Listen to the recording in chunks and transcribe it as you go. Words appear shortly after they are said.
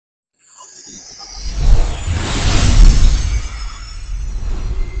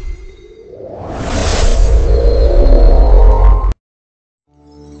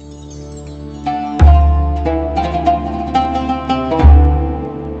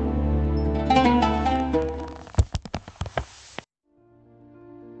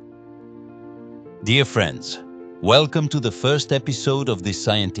Dear friends, welcome to the first episode of this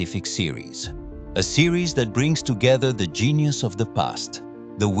scientific series, a series that brings together the genius of the past,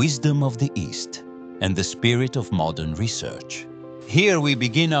 the wisdom of the East, and the spirit of modern research. Here we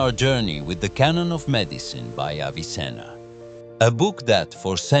begin our journey with the Canon of Medicine by Avicenna, a book that,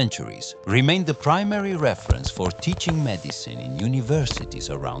 for centuries, remained the primary reference for teaching medicine in universities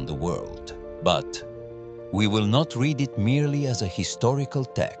around the world. But we will not read it merely as a historical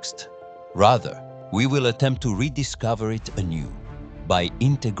text. Rather, we will attempt to rediscover it anew by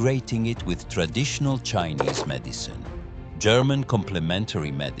integrating it with traditional Chinese medicine, German complementary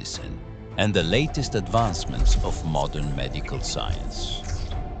medicine, and the latest advancements of modern medical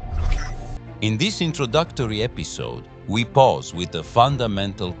science. In this introductory episode, we pause with the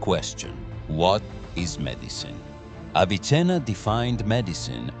fundamental question: what is medicine? Avicenna defined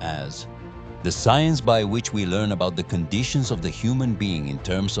medicine as the science by which we learn about the conditions of the human being in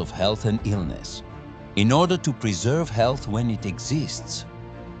terms of health and illness, in order to preserve health when it exists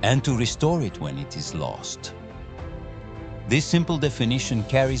and to restore it when it is lost. This simple definition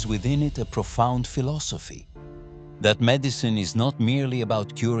carries within it a profound philosophy, that medicine is not merely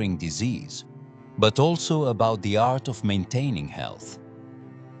about curing disease, but also about the art of maintaining health.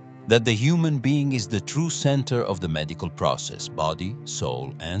 That the human being is the true center of the medical process, body,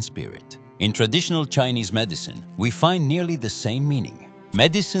 soul, and spirit. In traditional Chinese medicine, we find nearly the same meaning.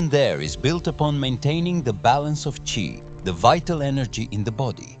 Medicine there is built upon maintaining the balance of qi, the vital energy in the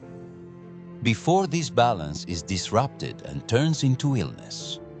body, before this balance is disrupted and turns into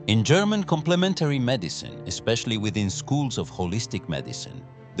illness. In German complementary medicine, especially within schools of holistic medicine,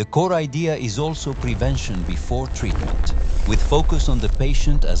 the core idea is also prevention before treatment, with focus on the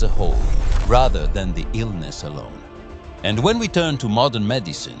patient as a whole, rather than the illness alone. And when we turn to modern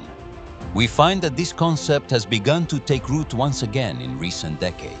medicine, we find that this concept has begun to take root once again in recent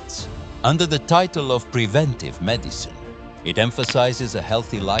decades. Under the title of preventive medicine, it emphasizes a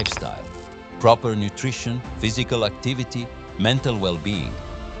healthy lifestyle, proper nutrition, physical activity, mental well-being,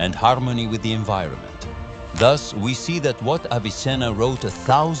 and harmony with the environment. Thus, we see that what Avicenna wrote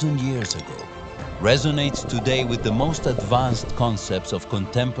 1,000 years ago resonates today with the most advanced concepts of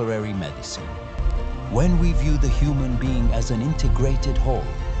contemporary medicine. When we view the human being as an integrated whole,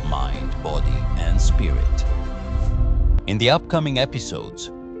 mind, body, and spirit. In the upcoming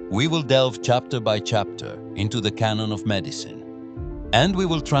episodes, we will delve chapter by chapter into the Canon of Medicine, and we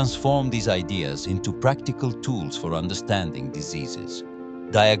will transform these ideas into practical tools for understanding diseases,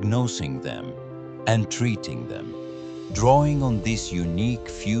 diagnosing them, and treating them, drawing on this unique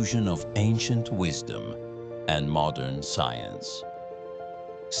fusion of ancient wisdom and modern science.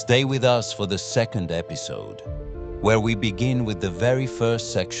 Stay with us for the second episode, where we begin with the very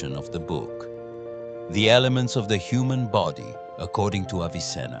first section of the book, the elements of the human body according to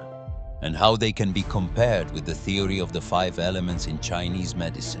Avicenna, and how they can be compared with the theory of the 5 elements in Chinese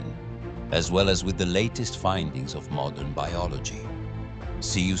medicine, as well as with the latest findings of modern biology.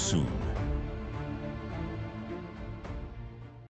 See you soon.